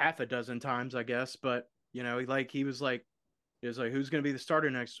or half a dozen times, I guess. But he was like, who's going to be the starter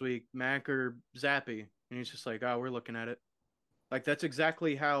next week, Mac or Zappy? And he's just like, oh, we're looking at it. Like that's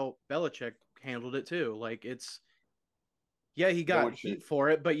exactly how Belichick handled it too. Like he you know got what you heat for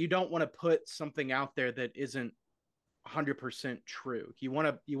it, but you don't want to put something out there that isn't 100% true. You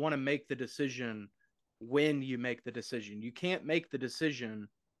want to make the decision when you make the decision. You can't make the decision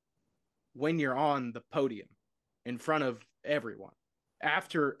when you're on the podium in front of everyone.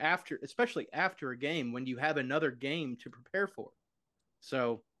 After especially after a game when you have another game to prepare for.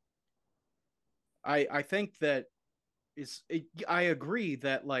 So I think that I agree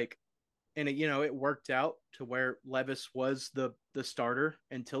that and it worked out to where Levis was the starter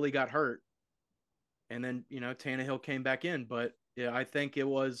until he got hurt. And then, Tannehill came back in, but yeah, I think it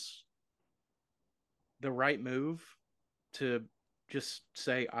was the right move to just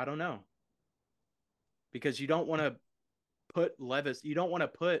say, I don't know. Because you don't want to put Levis, you don't want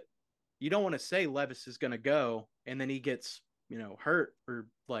to say Levis is going to go and then he gets, hurt or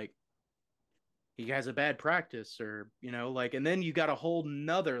he has a bad practice or, and then you got a whole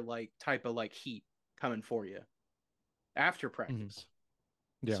nother type of heat coming for you after practice.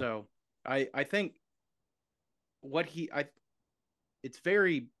 Yeah. So I think what it's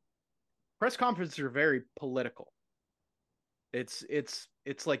very, press conferences are very political. It's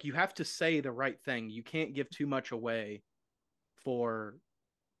like you have to say the right thing. You can't give too much away for,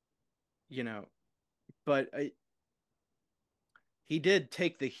 but he did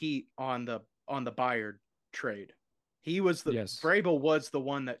take the heat on the Byard trade. Yes. Vrabel was the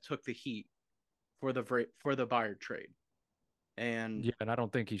one that took the heat for the Byard trade. And Yeah, and I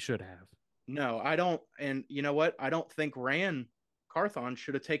don't think he should have. no, I don't. And you know what? I don't think Ran Carthon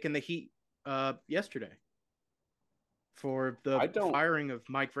should have taken the heat yesterday for the I don't. firing of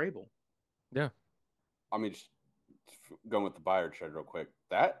Mike Vrabel. Yeah. I mean, just going with the Byard trade real quick.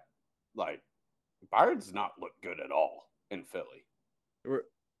 That Byard's not looked good at all in Philly.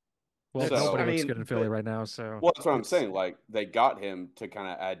 Well, So- nobody I looks mean, good in Philly but- right now, so Well, that's what I'm it's- saying. Like they got him to kind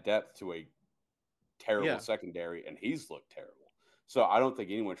of add depth to a terrible Yeah. secondary, and he's looked terrible. So I don't think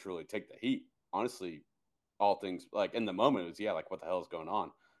anyone should really take the heat. Honestly, all things like in the moment it was what the hell is going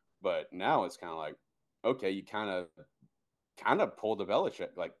on? But now it's kind of like, okay, you kind of pulled the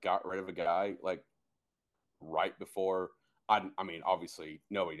Belichick, got rid of a guy right before. I mean, obviously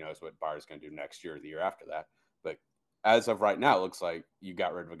nobody knows what Byard's going to do next year or the year after that. But as of right now, it looks like you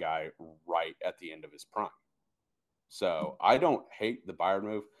got rid of a guy right at the end of his prime. So I don't hate the Byard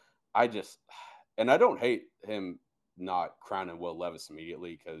move. I don't hate him not crowning Will Levis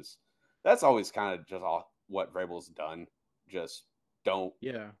immediately because that's always kind of just all what Vrabel's done. Just don't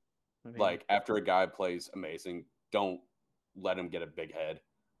Yeah. I mean, after a guy plays amazing, don't let him get a big head.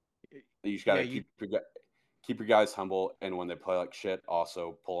 You just gotta keep your guys humble, and when they play like shit,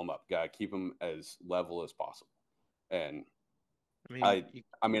 also pull them up. Gotta keep them as level as possible. And I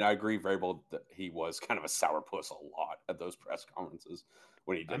mean, I agree, Vrabel, that he was kind of a sourpuss a lot at those press conferences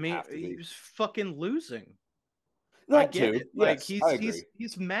when he didn't have to he be. was fucking losing. That I get too. it. Like Yes, I agree.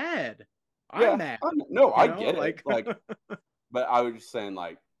 he's mad. Yeah, I'm mad. I know, get like- it. But I was just saying,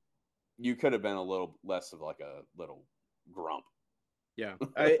 you could have been a little less of a little grump. Yeah.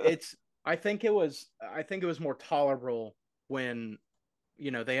 I think it was more tolerable when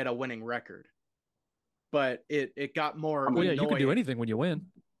they had a winning record. But it got more well, yeah, annoying. you can do anything when you win.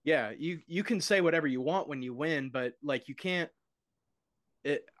 Yeah, you can say whatever you want when you win, but you can't.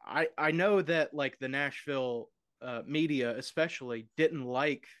 I know that the Nashville media especially didn't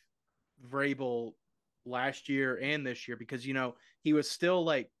like Vrabel last year and this year because he was still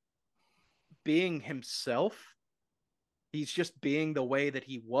being himself. He's just being the way that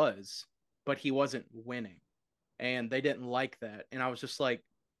he was, but he wasn't winning, and they didn't like that. And I was just like,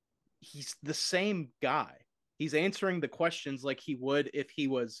 he's the same guy. He's answering the questions like he would if he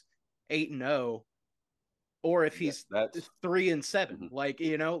was 8-0 or if he's 3-7.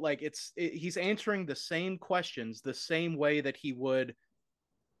 Mm-hmm. He's answering the same questions the same way that he would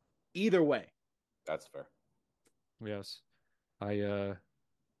either way. That's fair. Yes. I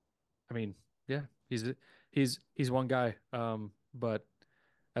mean, yeah, he's one guy. But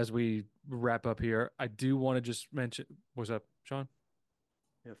as we wrap up here, I do want to just mention, what's up, Sean?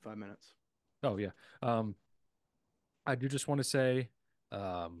 Yeah, 5 minutes. Oh yeah. I do just want to say,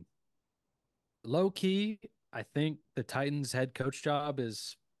 um, low key, I think the Titans head coach job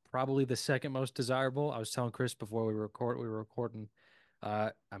is probably the second most desirable. I was telling Chris before we were recording.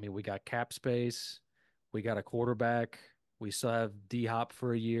 I mean, we got cap space, we got a quarterback, we still have D Hop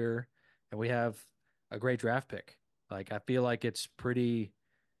for a year, and we have a great draft pick. Like I feel like it's pretty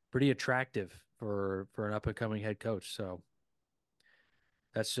attractive for an up and coming head coach. So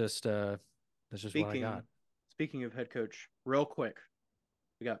that's just what I got. Speaking of head coach, real quick,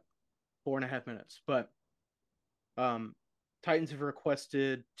 we got 4.5 minutes, but Titans have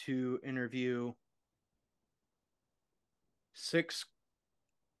requested to interview 6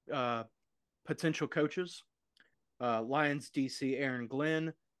 potential coaches. Lions DC Aaron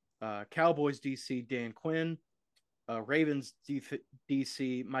Glenn, Cowboys DC Dan Quinn, Ravens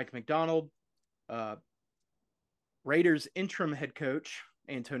DC Mike McDonald, Raiders interim head coach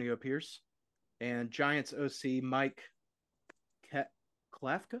Antonio Pierce, and Giants OC Mike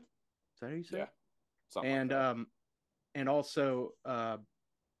Kafka. Is that how you say? Yeah. It? And also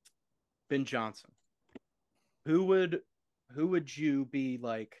Ben Johnson. Who would you be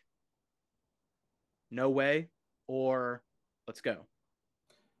like? No way, or let's go.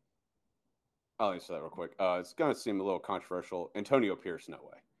 I'll answer that real quick. It's going to seem a little controversial. Antonio Pierce, no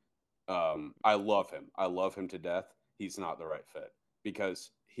way. I love him. I love him to death. He's not the right fit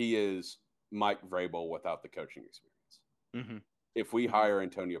because he is Mike Vrabel without the coaching experience. Mm-hmm. If we hire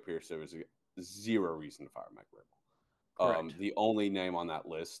Antonio Pierce, there was zero reason to fire Mike Vrabel. The only name on that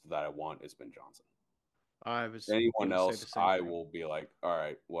list that I want is Ben Johnson. Anyone else, I will be like, all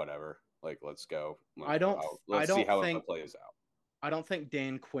right, whatever. Like, let's go. Let's see how it plays out. I don't think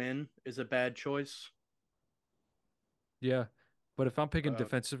Dan Quinn is a bad choice. Yeah, but if I'm picking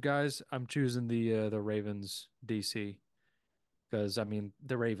defensive guys, I'm choosing the Ravens DC because I mean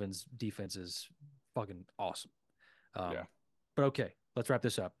the Ravens defense is fucking awesome. Yeah. But okay, let's wrap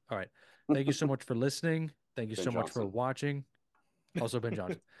this up. All right, thank you so much for listening. Thank you so much for watching. Also, Ben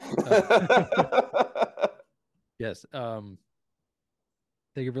Johnson. Yes.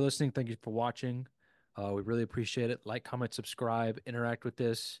 Thank you for listening. Thank you for watching. We really appreciate it. Like, comment, subscribe, interact with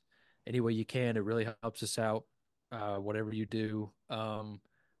this any way you can. It really helps us out. Whatever you do.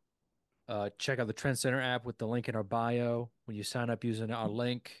 Check out the Trend Center app with the link in our bio. When you sign up using our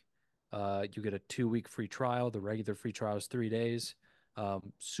link, you get a 2-week free trial. The regular free trial is 3 days.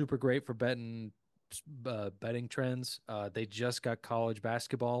 Super great for betting trends. They just got college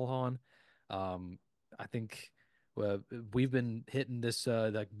basketball on. I think we've been hitting this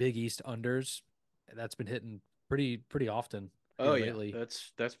like Big East unders. That's been hitting pretty often. Lately.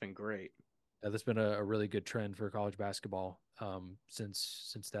 That's been great. That's been a really good trend for college basketball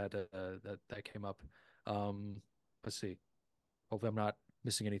since that came up. Let's see. Hopefully, I'm not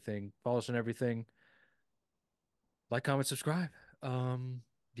missing anything. Follow us on everything. Like, comment, subscribe.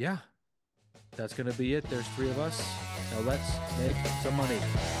 Yeah, that's gonna be it. There's 3 of us. Now let's make some money.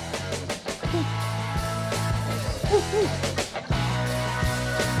 Woo. Woo.